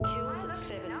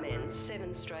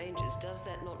and strangers, does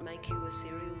that not make you a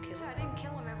serial So killer? I didn't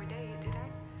kill him every day, did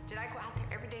I? Did I go out there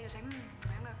every day and say, I'm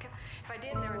gonna kill? If I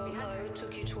did, there would Well, be no, it hundreds.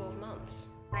 took you 12 months.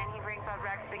 Then he brings up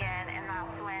Rex again, and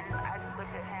that's when I just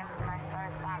looked at him and I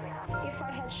started stabbing him. If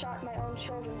I had shot my own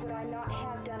children, would I not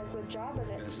have done a good job of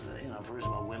it? Because, first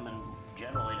of all, women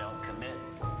generally don't commit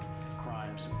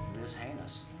crimes this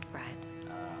heinous. Right.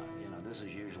 This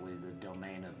is usually the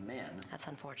domain of men. That's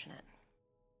unfortunate.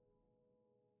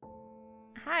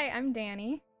 Hi, I'm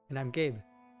Danny. And I'm Gabe.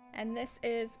 And this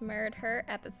is Murd Her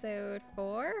episode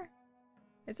 4.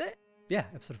 Is it? Yeah,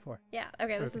 episode 4. Yeah,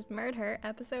 okay, Perfect. This is Murd Her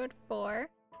episode 4.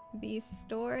 The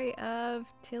story of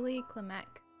Tilly Klimek.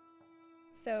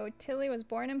 So Tilly was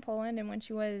born in Poland, and when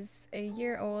she was a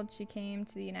year old, she came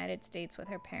to the United States with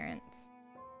her parents.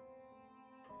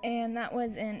 And that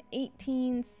was in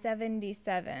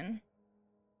 1877.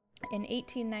 In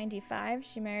 1895,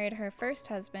 she married her first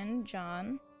husband,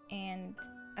 John, and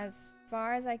as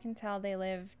far as I can tell, they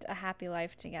lived a happy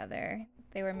life together.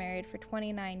 They were married for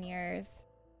 29 years,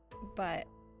 but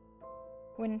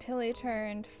when Tilly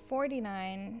turned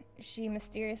 49, she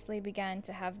mysteriously began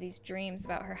to have these dreams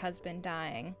about her husband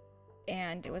dying,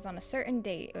 and it was on a certain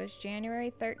date. It was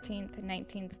January 13th,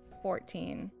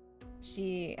 1914.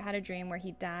 She had a dream where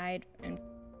he died, and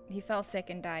he fell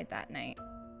sick and died that night.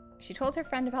 She told her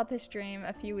friend about this dream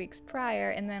a few weeks prior,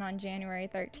 and then on January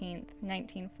 13th,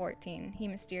 1914, he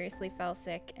mysteriously fell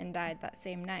sick and died that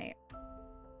same night.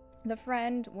 The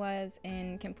friend was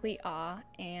in complete awe,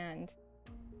 and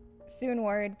soon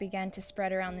word began to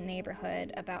spread around the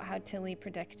neighborhood about how Tilly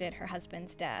predicted her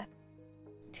husband's death.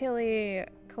 Tilly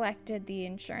collected the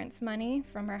insurance money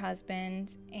from her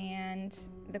husband, and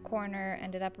the coroner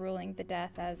ended up ruling the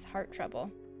death as heart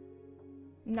trouble.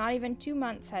 Not even 2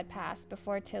 months had passed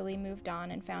before Tilly moved on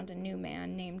and found a new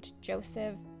man named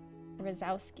Joseph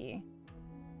Rosowski.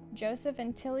 Joseph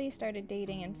and Tilly started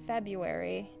dating in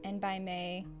February, and by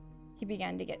May, he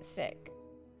began to get sick.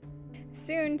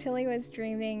 Soon, Tilly was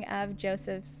dreaming of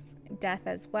Joseph's death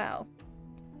as well,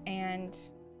 and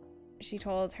she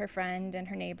told her friend and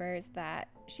her neighbors that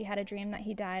she had a dream that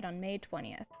he died on May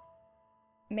 20th.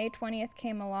 May 20th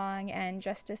came along, and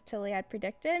just as Tilly had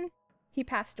predicted, he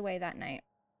passed away that night.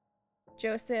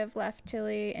 Joseph left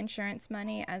Tilly insurance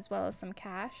money as well as some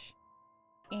cash,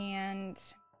 and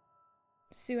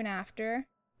soon after,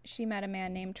 she met a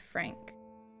man named Frank.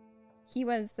 He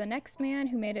was the next man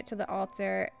who made it to the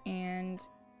altar, and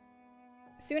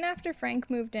soon after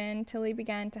Frank moved in, Tilly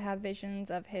began to have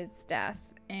visions of his death,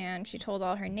 and she told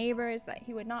all her neighbors that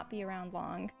he would not be around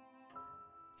long.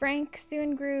 Frank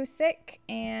soon grew sick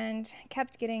and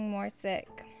kept getting more sick.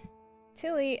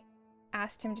 Tilly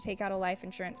asked him to take out a life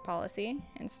insurance policy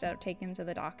instead of taking him to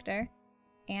the doctor,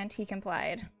 and he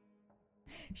complied.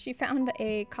 She found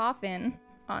a coffin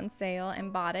on sale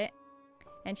and bought it,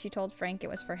 and she told Frank it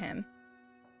was for him.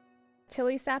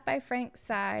 Tilly sat by Frank's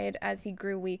side as he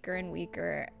grew weaker and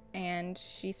weaker, and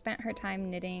she spent her time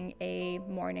knitting a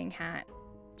mourning hat.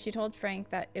 She told Frank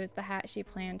that it was the hat she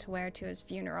planned to wear to his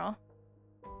funeral.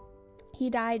 He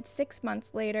died 6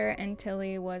 months later, and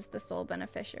Tilly was the sole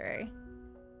beneficiary.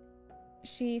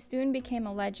 She soon became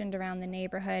a legend around the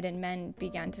neighborhood, and men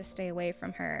began to stay away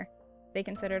from her. They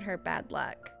considered her bad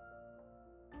luck.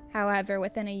 However,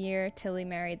 within a year, Tilly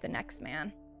married the next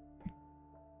man.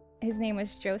 His name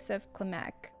was Joseph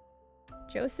Klimek.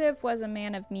 Joseph was a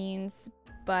man of means,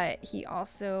 but he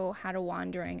also had a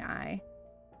wandering eye.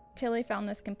 Tilly found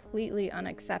this completely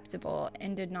unacceptable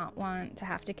and did not want to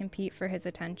have to compete for his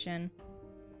attention.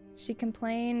 She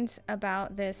complained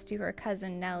about this to her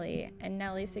cousin Nellie, and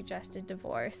Nellie suggested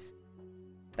divorce.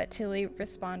 But Tilly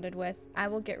responded with, "I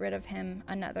will get rid of him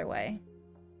another way."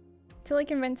 Tilly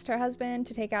convinced her husband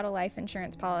to take out a life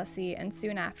insurance policy, and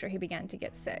soon after he began to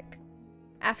get sick.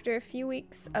 After a few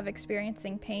weeks of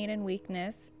experiencing pain and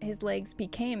weakness, his legs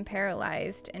became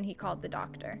paralyzed, and he called the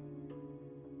doctor.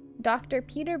 Dr.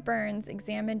 Peter Burns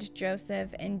examined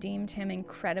Joseph and deemed him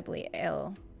incredibly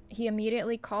ill. He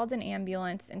immediately called an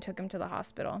ambulance and took him to the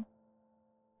hospital.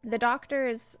 The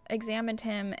doctors examined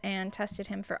him and tested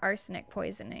him for arsenic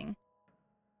poisoning.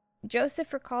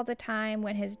 Joseph recalled a time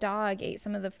when his dog ate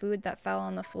some of the food that fell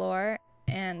on the floor,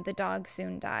 and the dog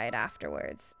soon died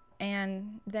afterwards.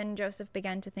 And then Joseph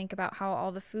began to think about how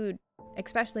all the food,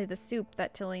 especially the soup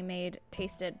that Tilly made,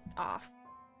 tasted off.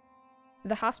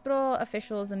 The hospital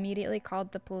officials immediately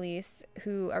called the police,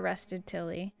 who arrested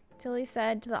Tilly. Tilly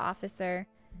said to the officer,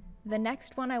 "The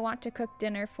next one I want to cook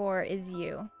dinner for is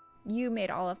you. You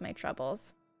made all of my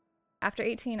troubles." After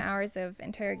 18 hours of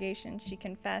interrogation, she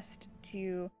confessed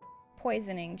to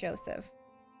poisoning Joseph.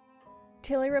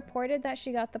 Tilly reported that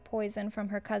she got the poison from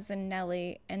her cousin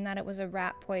Nellie and that it was a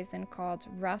rat poison called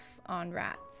Rough on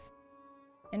Rats.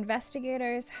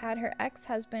 Investigators had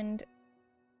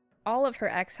all of her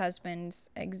ex-husbands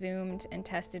exhumed and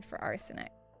tested for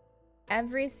arsenic.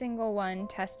 Every single one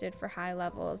tested for high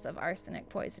levels of arsenic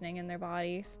poisoning in their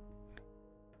bodies.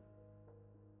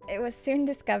 It was soon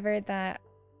discovered that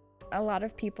a lot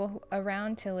of people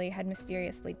around Tilly had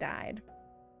mysteriously died,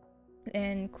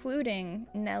 including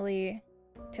Nellie,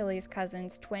 Tilly's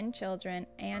cousin's twin children,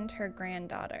 and her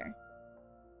granddaughter.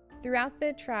 Throughout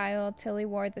the trial, Tilly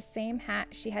wore the same hat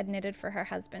she had knitted for her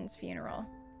husband's funeral.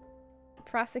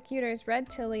 Prosecutors read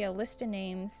Tilly a list of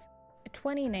names,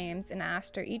 20 names, and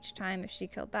asked her each time if she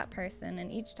killed that person,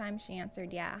 and each time she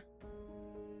answered yeah.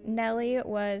 Nellie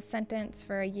was sentenced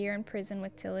for a year in prison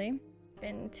with Tilly,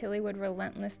 and Tilly would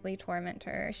relentlessly torment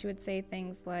her. She would say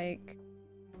things like,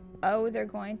 "Oh, they're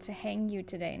going to hang you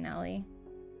today, Nellie."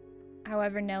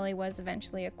 However, Nellie was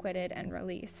eventually acquitted and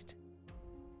released.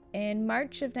 In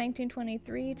March of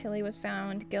 1923, Tilly was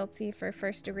found guilty for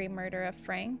first-degree murder of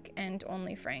Frank and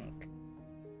only Frank.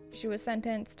 She was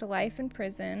sentenced to life in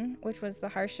prison, which was the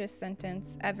harshest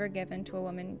sentence ever given to a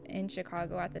woman in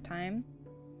Chicago at the time.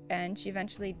 And she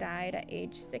eventually died at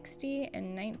age 60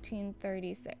 in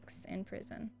 1936 in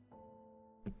prison.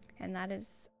 And that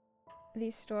is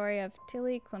the story of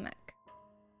Tilly Klimek.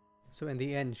 So in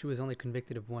the end, she was only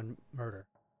convicted of one murder.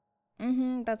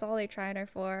 That's all they tried her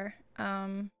for.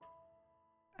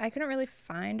 I couldn't really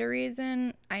find a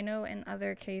reason. I know in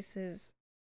other cases,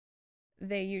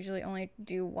 they usually only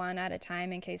do one at a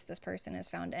time in case this person is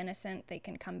found innocent. They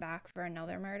can come back for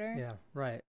another murder. Yeah,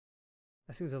 right.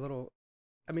 That seems a little...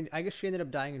 I mean, I guess she ended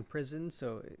up dying in prison,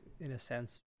 so in a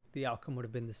sense, the outcome would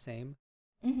have been the same.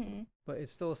 But it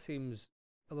still seems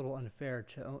a little unfair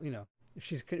to,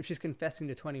 if she's confessing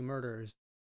to 20 murders.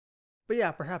 But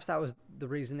yeah, perhaps that was the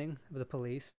reasoning of the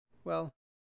police. Well,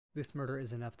 this murder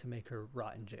is enough to make her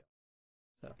rot in jail.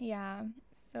 So. Yeah,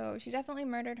 so she definitely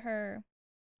murdered her,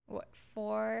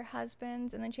 4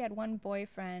 husbands, and then she had one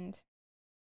boyfriend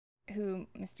who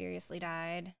mysteriously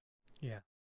died. Yeah.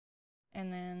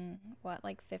 And then,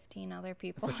 15 other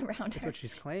people around her. That's what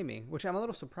she's claiming, which I'm a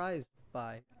little surprised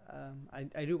by.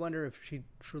 I do wonder if she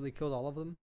truly killed all of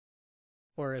them,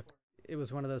 or if it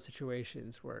was one of those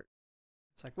situations where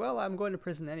it's like, well, I'm going to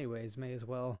prison anyways, may as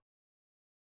well.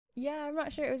 Yeah, I'm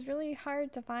not sure. It was really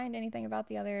hard to find anything about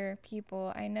the other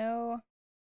people. I know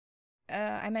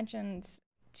I mentioned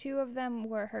 2 of them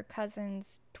were her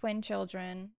cousin's twin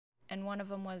children, and one of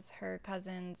them was her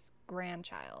cousin's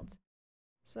grandchild.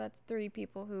 So that's 3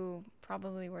 people who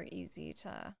probably were easy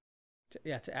to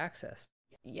access.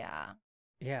 Yeah.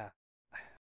 Yeah.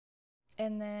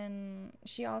 And then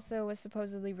she also was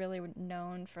supposedly really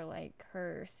known for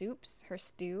her soups, her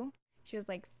stew. She was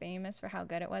famous for how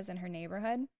good it was in her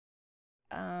neighborhood.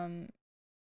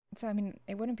 So I mean,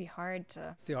 it wouldn't be hard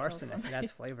to. It's the arsenic.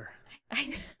 That's flavor.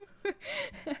 I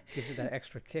know. Gives it that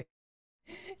extra kick.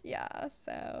 Yeah.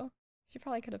 So she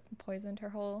probably could have poisoned her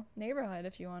whole neighborhood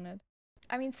if she wanted.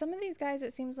 I mean, some of these guys,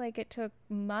 it seems like it took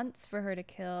months for her to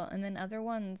kill, and then other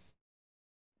ones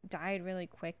died really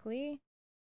quickly.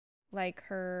 Like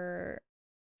her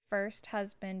first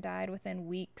husband died within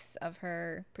weeks of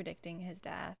her predicting his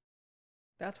death.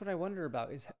 That's what I wonder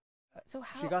about. Is so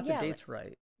how she got the dates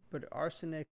right, but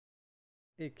arsenic,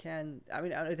 it can. I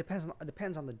mean, it depends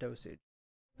on the dosage.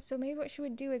 So maybe what she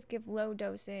would do is give low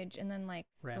dosage, and then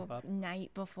ramp the up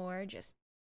night before just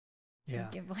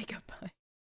give a bunch.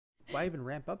 Why even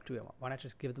ramp up to it? Why not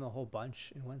just give them a whole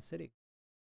bunch in one sitting?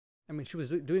 I mean, she was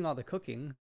doing all the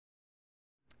cooking.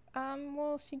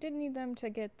 Well, she did need them to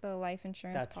get the life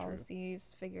insurance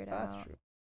policies figured out. That's true.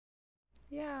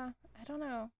 Yeah, I don't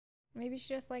know. Maybe she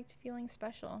just liked feeling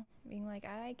special, being like,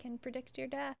 I can predict your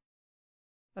death.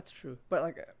 That's true.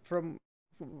 But from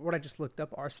what I just looked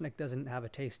up, arsenic doesn't have a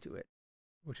taste to it,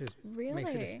 which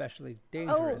makes it especially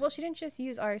dangerous. Oh, well, she didn't just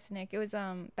use arsenic. It was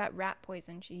that rat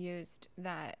poison she used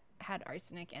that had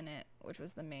arsenic in it, which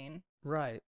was the main.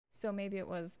 Right. So maybe it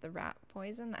was the rat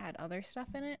poison that had other stuff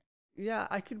in it. Yeah,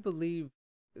 I could believe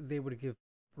they would give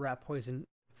rat poison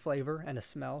flavor and a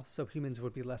smell, so humans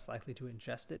would be less likely to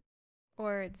ingest it.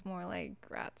 Or it's more like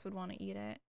rats would want to eat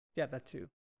it. Yeah, that too.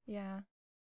 Yeah.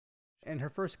 And her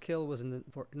first kill was in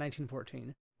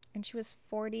 1914. And she was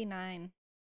 49.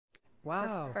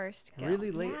 Wow. Her first kill.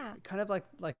 Really late. Yeah. Kind of like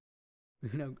what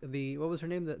was her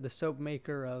name? The soap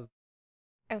maker of...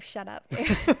 Oh, shut up.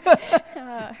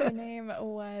 Her name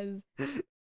was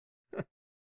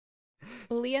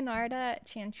Leonarda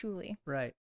Cianciulli.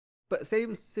 Right. But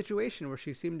same situation where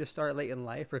she seemed to start late in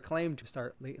life, or claimed to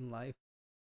start late in life.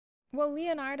 Well,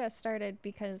 Leonarda started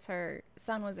because her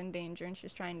son was in danger and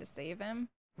she's trying to save him.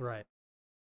 Right.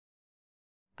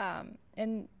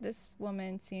 And this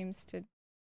woman seems to,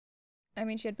 I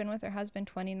mean, she had been with her husband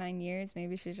 29 years.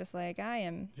 Maybe she's just like, I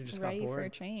am ready for a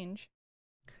change.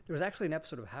 There was actually an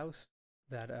episode of House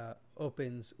that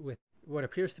opens with what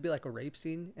appears to be like a rape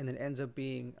scene and then ends up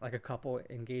being like a couple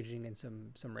engaging in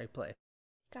some rape play.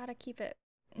 Gotta keep it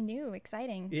new,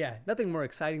 exciting. Yeah, nothing more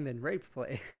exciting than rape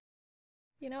play.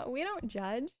 You know, we don't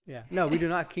judge. Yeah. No, we do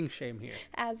not kink shame here.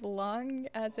 As long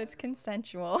as it's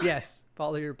consensual. Yes.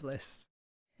 Follow your bliss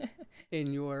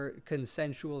in your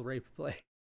consensual rape play.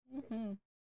 Mm-hmm.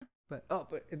 But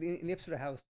in the episode of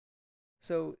House,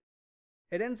 so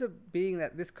it ends up being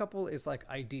that this couple is like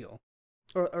ideal,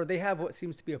 or they have what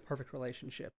seems to be a perfect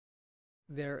relationship.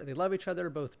 They love each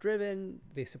other, both driven,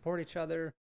 they support each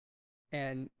other,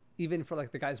 and even for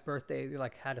like the guy's birthday, they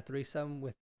like had a threesome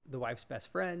with the wife's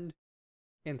best friend.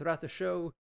 And throughout the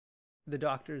show, the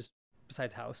doctors,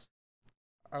 besides House,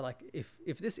 are like,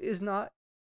 if this is not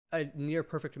a near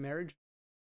perfect marriage,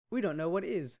 we don't know what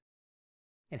is.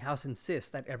 And House insists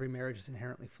that every marriage is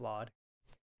inherently flawed.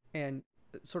 And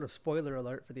sort of spoiler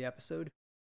alert for the episode,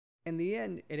 in the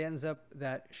end, it ends up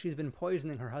that she's been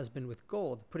poisoning her husband with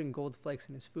gold, putting gold flakes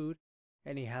in his food,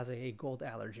 and he has a gold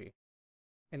allergy.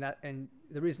 And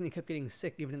the reason he kept getting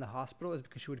sick even in the hospital is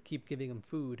because she would keep giving him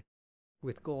food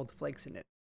with gold flakes in it.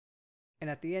 And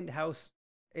at the end, House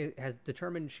has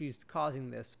determined she's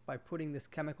causing this by putting this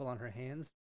chemical on her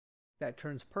hands that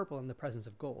turns purple in the presence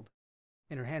of gold.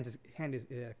 And her hands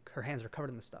are covered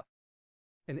in the stuff,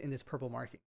 in this purple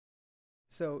marking.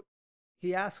 So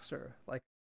he asks her,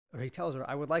 or he tells her,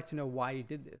 I would like to know why you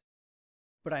did this,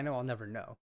 but I know I'll never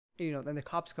know. And, then the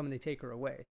cops come and they take her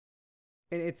away.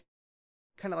 And it's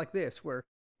kind of like this, where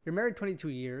you're married 22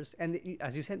 years, and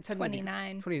as you said,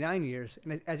 29 years.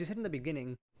 And as you said in the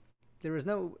beginning, there was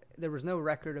no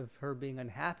record of her being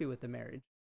unhappy with the marriage.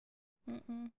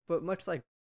 Mm-mm. But much like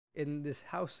in this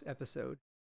House episode,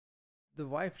 the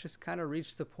wife just kind of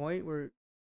reached the point where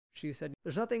she said,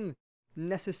 there's nothing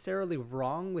necessarily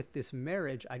wrong with this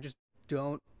marriage. I just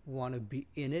don't want to be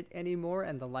in it anymore,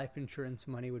 and the life insurance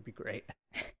money would be great.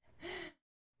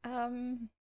 I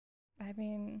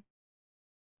mean,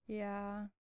 yeah.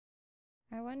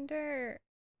 I wonder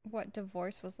what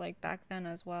divorce was like back then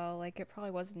as well. Like, it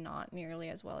probably was not nearly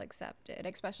as well accepted,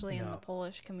 especially in the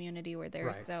Polish community where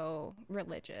they're so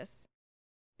religious.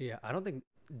 Yeah, I don't think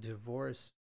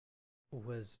divorce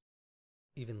was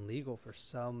even legal for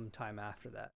some time after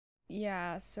that.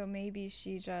 Yeah, so maybe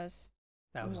she just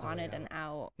wanted an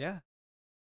out. Yeah.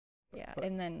 Yeah,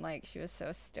 and then, she was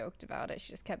so stoked about it,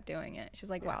 she just kept doing it. She was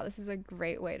like, wow, this is a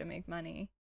great way to make money.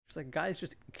 She's like, guys,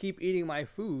 just keep eating my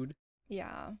food.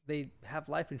 Yeah. They have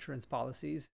life insurance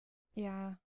policies. Yeah.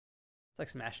 It's like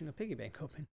smashing a piggy bank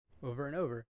open over and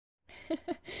over.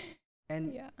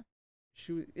 And yeah.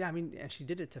 And she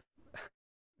did it to...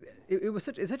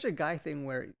 It's such a guy thing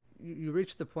where you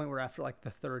reach the point where after, the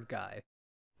third guy,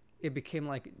 it became,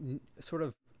 sort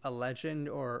of a legend,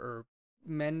 or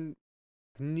men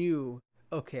knew,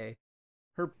 okay,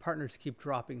 her partners keep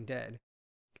dropping dead.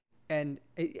 And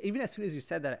even as soon as you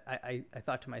said that, I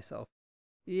thought to myself,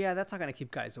 yeah, that's not going to keep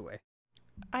guys away.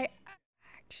 I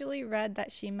actually read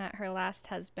that she met her last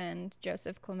husband,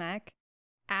 Joseph Klimek,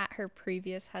 at her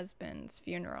previous husband's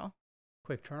funeral.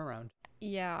 Quick turnaround.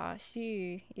 Yeah,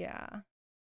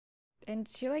 and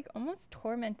she almost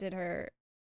tormented her,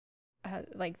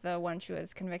 the one she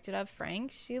was convicted of,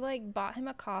 Frank. She bought him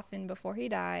a coffin before he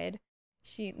died.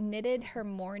 She knitted her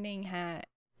mourning hat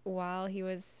while he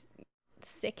was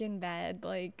sick in bed.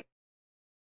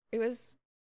 It was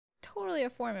totally a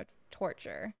form of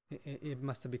torture. It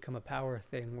must have become a power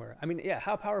thing where,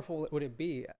 how powerful would it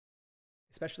be,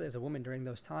 especially as a woman during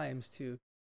those times, to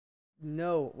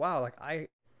know, wow, I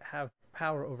have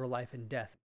power over life and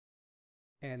death.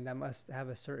 And that must have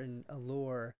a certain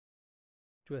allure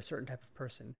to a certain type of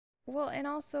person. Well, and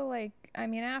also,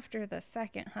 after the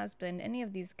second husband, any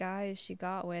of these guys she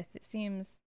got with, it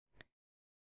seems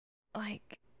I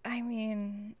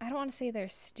don't want to say they're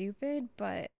stupid,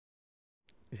 but...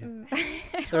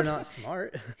 They're not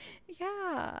smart.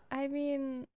 Yeah,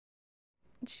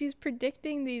 she's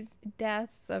predicting these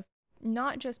deaths of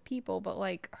not just people, but,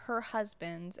 her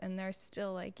husbands, and they're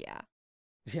still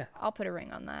yeah, I'll put a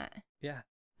ring on that.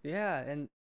 Yeah, and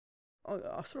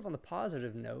sort of on the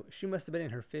positive note, she must have been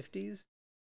in her 50s.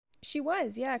 She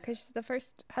was, yeah, because the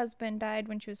first husband died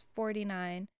when she was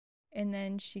 49, and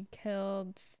then she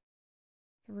killed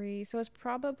 3. So it was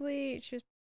probably,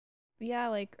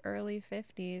 early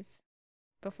 50s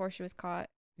before she was caught.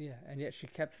 Yeah, and yet she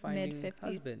kept finding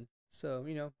husbands. So,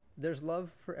 there's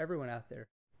love for everyone out there,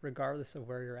 regardless of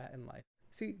where you're at in life.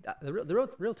 See, the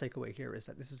real takeaway here is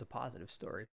that this is a positive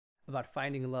story about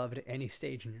finding love at any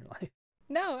stage in your life.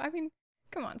 No, I mean,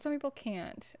 come on. Some people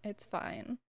can't. It's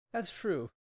fine. That's true.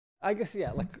 I guess,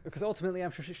 yeah, like, because ultimately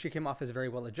I'm sure she came off as very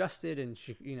well adjusted, and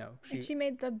she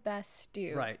made the best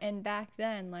stew. Right. And back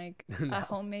then, like, No. a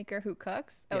homemaker who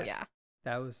cooks, oh Yes. yeah,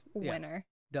 that was winner.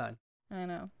 done. I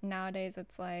know. Nowadays,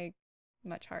 it's like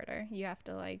much harder. You have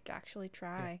to like actually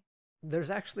try. There's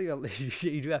actually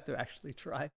you do have to actually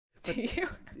try. Do you?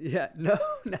 Yeah, no.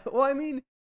 Well, I mean,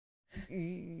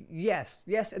 yes,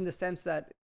 in the sense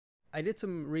that I did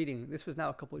some reading. This was now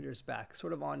a couple of years back,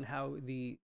 sort of on how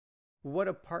what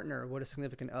a partner, what a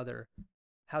significant other,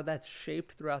 how that's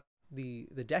shaped throughout the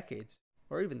decades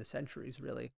or even the centuries,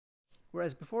 really.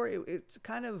 Whereas before, it's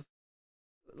kind of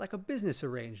like a business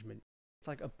arrangement. It's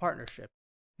like a partnership.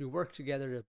 You work together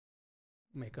to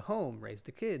make a home, raise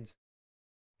the kids.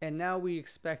 And now we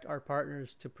expect our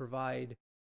partners to provide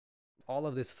all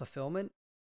of this fulfillment.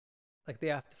 Like they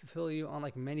have to fulfill you on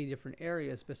like many different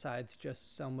areas besides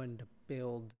just someone to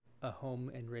build a home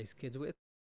and raise kids with.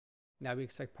 Now we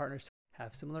expect partners to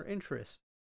have similar interests,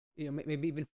 maybe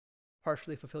even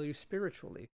partially fulfill you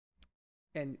spiritually.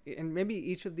 And maybe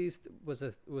each of these was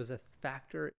a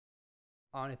factor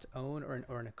on its own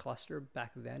or in a cluster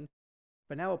back then.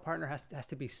 But now a partner has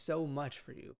to be so much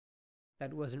for you.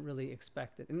 That wasn't really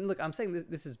expected. And look, I'm saying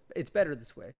it's better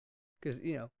this way. Because,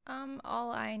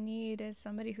 all I need is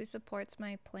somebody who supports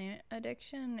my plant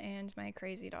addiction and my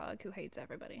crazy dog who hates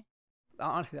everybody.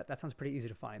 Honestly, that sounds pretty easy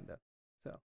to find, though.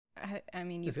 So I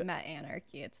mean, you've met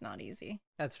anarchy. It's not easy.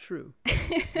 That's true.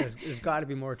 There's got to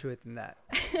be more to it than that.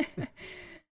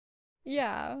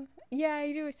 Yeah,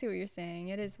 I do see what you're saying.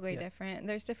 It is way different.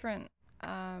 There's different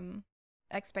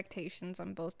expectations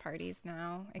on both parties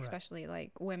now, especially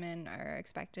like women are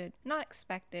not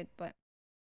expected, but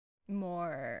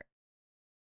more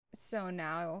so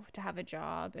now to have a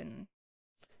job and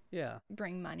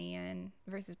bring money in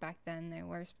versus back then they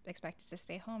were expected to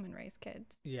stay home and raise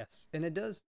kids. Yes, and it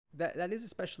does that is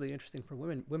especially interesting for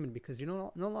women because you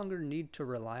no longer need to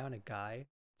rely on a guy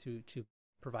to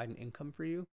provide an income for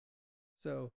you.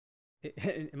 So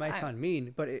it might sound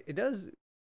mean, but it does.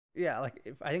 Yeah, like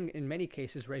if I think in many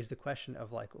cases raise the question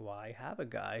of like, why have a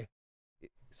guy?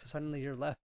 So suddenly you're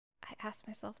left. I ask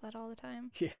myself that all the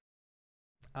time. Yeah.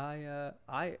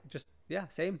 I just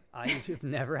same. I've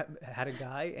never had a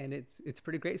guy, and it's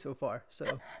pretty great so far.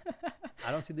 So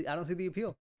I don't see the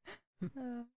appeal.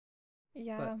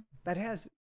 Yeah. But that has,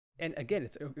 and again,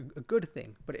 it's a good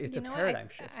thing, but it's a paradigm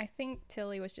shift. I think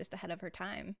Tilly was just ahead of her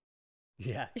time.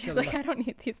 Yeah. She's like, I don't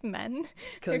need these men.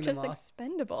 They're just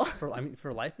expendable.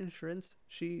 For life insurance,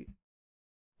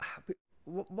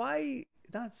 why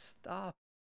not stop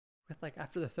with like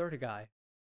after the third guy?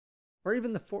 Or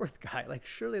even the fourth guy, like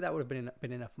surely that would have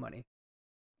been enough money.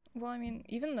 Well, I mean,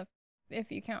 even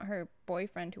if you count her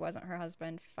boyfriend who wasn't her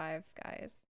husband, 5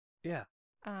 guys. Yeah.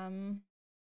 It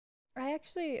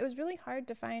was really hard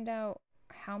to find out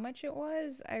how much it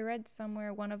was. I read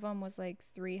somewhere one of them was like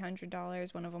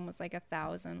 $300, one of them was like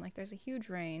 $1,000. Like there's a huge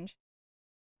range.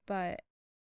 But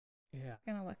yeah,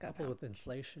 I'm gonna look up. Coupled with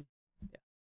inflation. Yeah.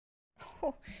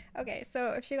 Oh, okay,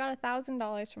 so if she got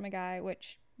 $1,000 from a guy,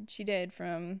 which she did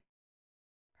from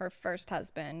her first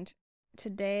husband,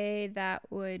 today that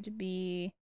would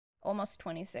be almost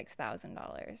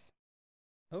 $26,000.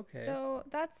 Okay. So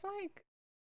that's like,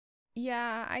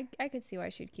 yeah, I could see why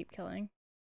she'd keep killing.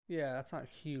 Yeah, that's not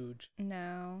huge.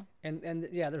 No. And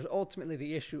yeah, there's ultimately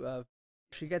the issue of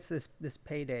she gets this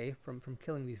payday from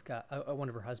killing these guys, one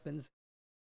of her husbands,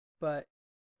 but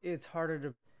it's harder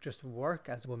to just work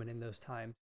as a woman in those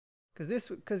times.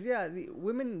 The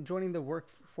women joining the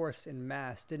workforce in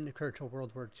mass didn't occur till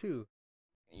World War II.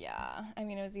 Yeah, I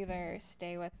mean, it was either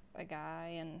stay with a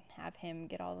guy and have him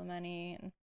get all the money,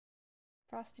 and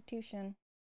prostitution.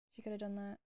 She could have done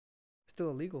that. Still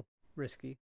illegal,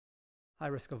 risky, high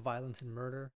risk of violence and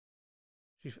murder.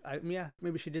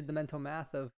 Maybe she did the mental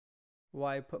math of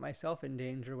why put myself in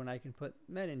danger when I can put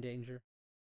men in danger.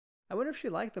 I wonder if she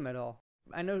liked them at all.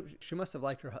 I know she must have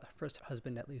liked her first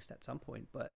husband at least at some point,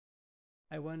 but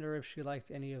I wonder if she liked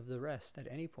any of the rest at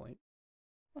any point.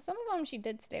 Well, some of them she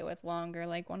did stay with longer.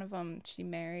 Like one of them she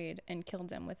married and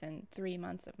killed him within 3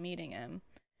 months of meeting him.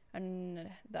 And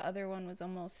the other one was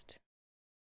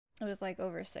it was like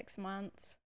over 6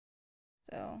 months.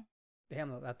 So.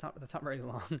 Damn, that's not very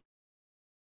long.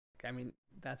 I mean,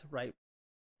 that's right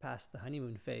past the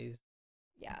honeymoon phase.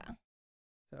 Yeah.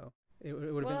 So it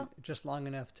would have been just long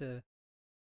enough to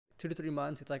 2 to 3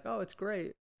 months. It's like, oh, it's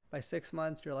great. By 6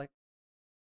 months, you're like,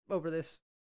 over this.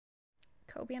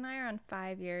 Kobe and I are on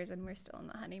 5 years and we're still in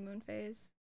the honeymoon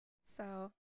phase.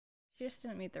 So she just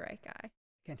didn't meet the right guy.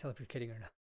 Can't tell if you're kidding or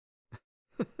not.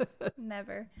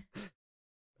 Never.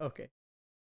 Okay.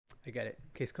 I get it.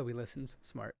 In case Kobe listens.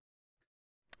 Smart.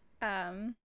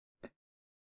 Yeah.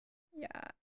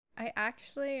 I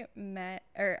actually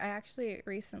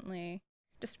recently,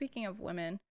 just speaking of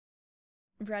women,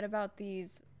 read about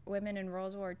these women in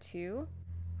World War II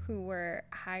who were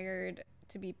hired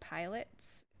to be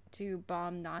pilots to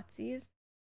bomb Nazis.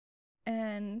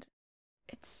 And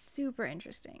it's super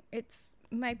interesting. It's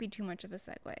might be too much of a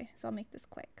segue, so I'll make this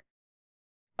quick.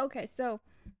 Okay, so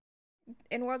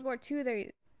in World War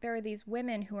II, there were these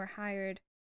women who were hired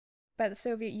by the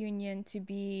Soviet Union to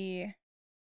be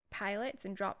pilots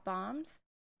and drop bombs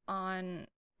on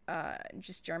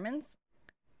just Germans.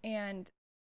 And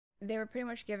they were pretty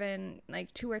much given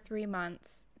like 2 or 3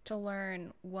 months to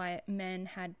learn what men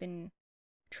had been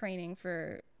training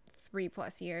for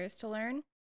 3+ years to learn.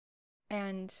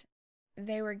 And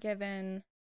they were given,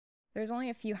 there's only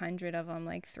a few hundred of them,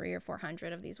 like 300 or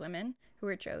 400 of these women who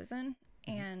were chosen.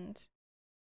 And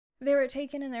they were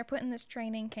taken and they're put in this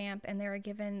training camp, and they were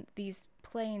given these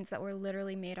planes that were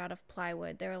literally made out of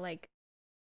plywood. They were like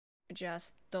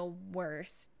just the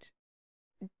worst,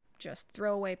 just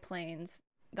throwaway planes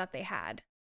that they had.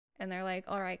 And they're like,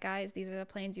 all right, guys, these are the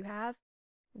planes you have.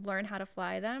 Learn how to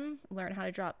fly them, learn how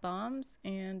to drop bombs,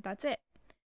 and that's it.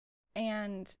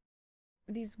 And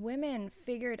these women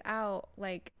figured out,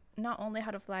 like, not only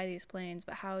how to fly these planes,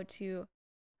 but how to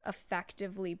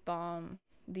effectively bomb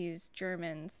these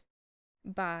Germans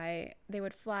they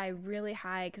would fly really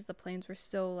high because the planes were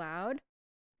so loud,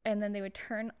 and then they would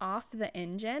turn off the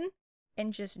engine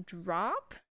and just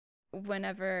drop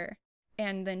whenever,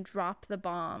 and then drop the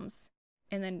bombs,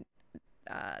 and then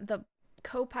the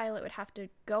co-pilot would have to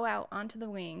go out onto the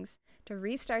wings to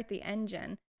restart the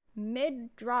engine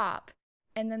mid-drop,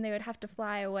 and then they would have to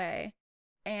fly away.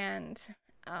 And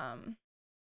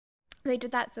they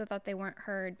did that so that they weren't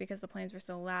heard because the planes were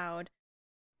so loud.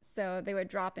 So they would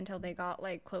drop until they got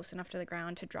like close enough to the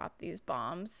ground to drop these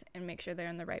bombs and make sure they're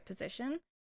in the right position.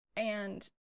 And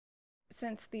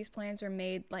since these planes were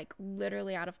made like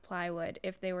literally out of plywood,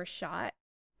 if they were shot,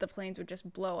 the planes would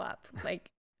just blow up, like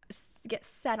get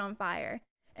set on fire.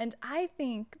 And I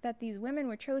think that these women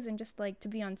were chosen just like to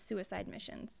be on suicide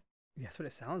missions. Yeah, that's what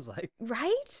it sounds like.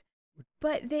 Right?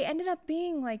 But they ended up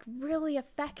being like really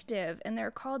effective, and they're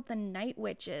called the Night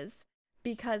Witches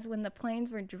because when the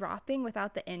planes were dropping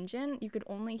without the engine, you could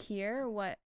only hear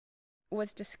what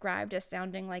was described as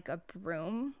sounding like a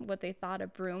broom, what they thought a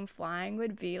broom flying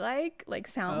would be like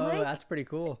sound like. Oh, that's pretty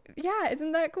cool. Yeah,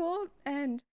 isn't that cool?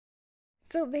 And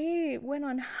so they went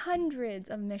on hundreds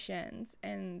of missions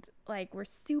and like were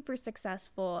super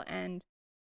successful. And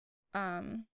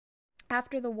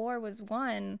after the war was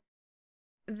won,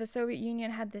 the Soviet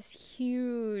Union had this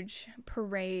huge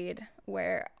parade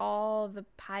where all the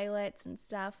pilots and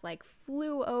stuff like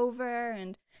flew over,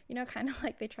 and you know, kind of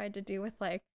like they tried to do with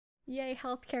like, yay,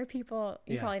 healthcare people.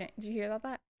 You probably didn't. Did you hear about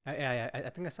that? Yeah, I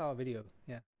think I saw a video.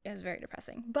 Yeah. It was very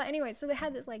depressing. But anyway, so they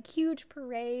had this like huge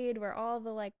parade where all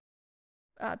the like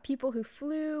people who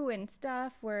flew and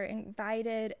stuff were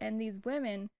invited, and these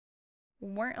women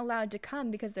weren't allowed to come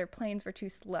because their planes were too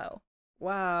slow.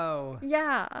 Wow.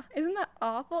 Yeah. Isn't that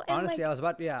awful? And honestly,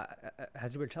 like,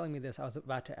 as you were telling me this, I was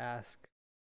about to ask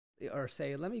or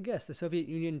say, let me guess, the Soviet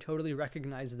Union totally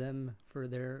recognized them for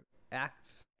their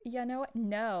acts? You know what?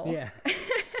 No. Yeah.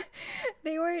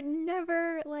 They were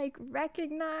never like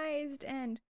recognized,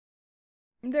 and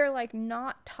they're like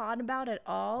not taught about at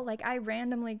all. Like I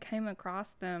randomly came across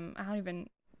them.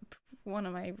 One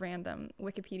of my random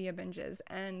Wikipedia binges,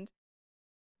 and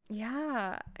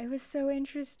yeah, it was so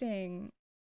interesting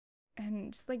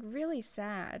and just like really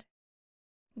sad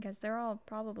because they're all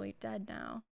probably dead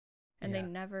now, and they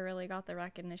never really got the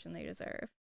recognition they deserve.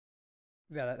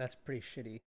 Yeah, that's pretty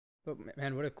shitty. But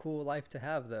man, what a cool life to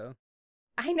have, though.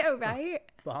 I know, right?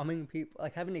 Bombing people,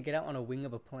 like having to get out on a wing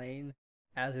of a plane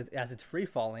as it's free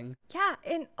falling. Yeah,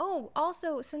 and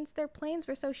also since their planes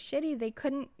were so shitty, they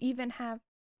couldn't even have.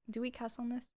 Do we cuss on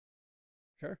this?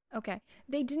 Sure. Okay.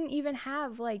 They didn't even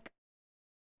have like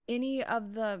any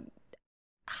of the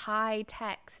high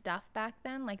tech stuff back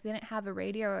then. Like they didn't have a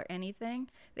radio or anything.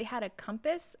 They had a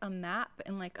compass, a map,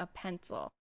 and like a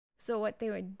pencil. So what they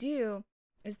would do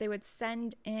is they would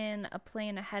send in a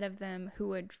plane ahead of them who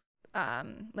would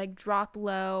like drop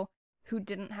low, who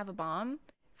didn't have a bomb,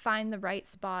 find the right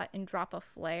spot and drop a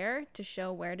flare to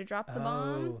show where to drop the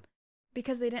bomb.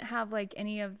 Because they didn't have like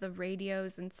any of the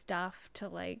radios and stuff to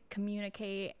like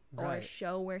communicate or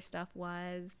show where stuff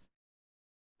was.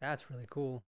 That's really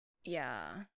cool.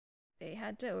 Yeah. they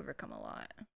had to overcome a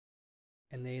lot.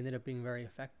 And they ended up being very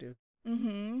effective.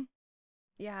 Mm-hmm.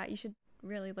 Yeah, you should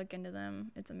really look into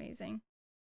them. It's amazing.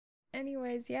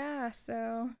 Anyways, yeah,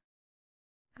 so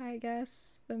I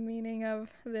guess the meaning of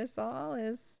this all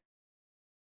is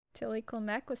Tilly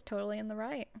Klimek was totally in the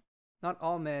right. Not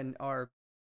all men are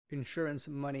insurance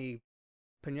money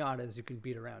pinatas you can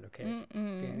beat around, okay,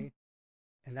 Danny?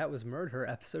 And that was Murder Her,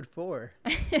 episode 4.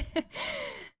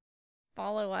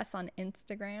 Follow us on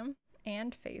Instagram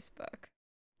and Facebook,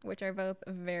 which are both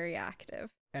very active.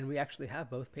 And we actually have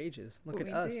both pages. Look at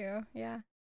We us. do, yeah.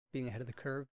 Being ahead of the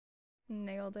curve.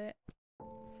 Nailed it.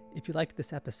 If you liked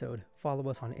this episode, follow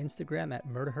us on Instagram at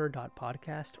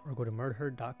murderher.podcast or go to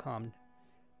murderher.com.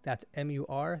 That's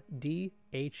MURDHER.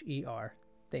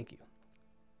 Thank you.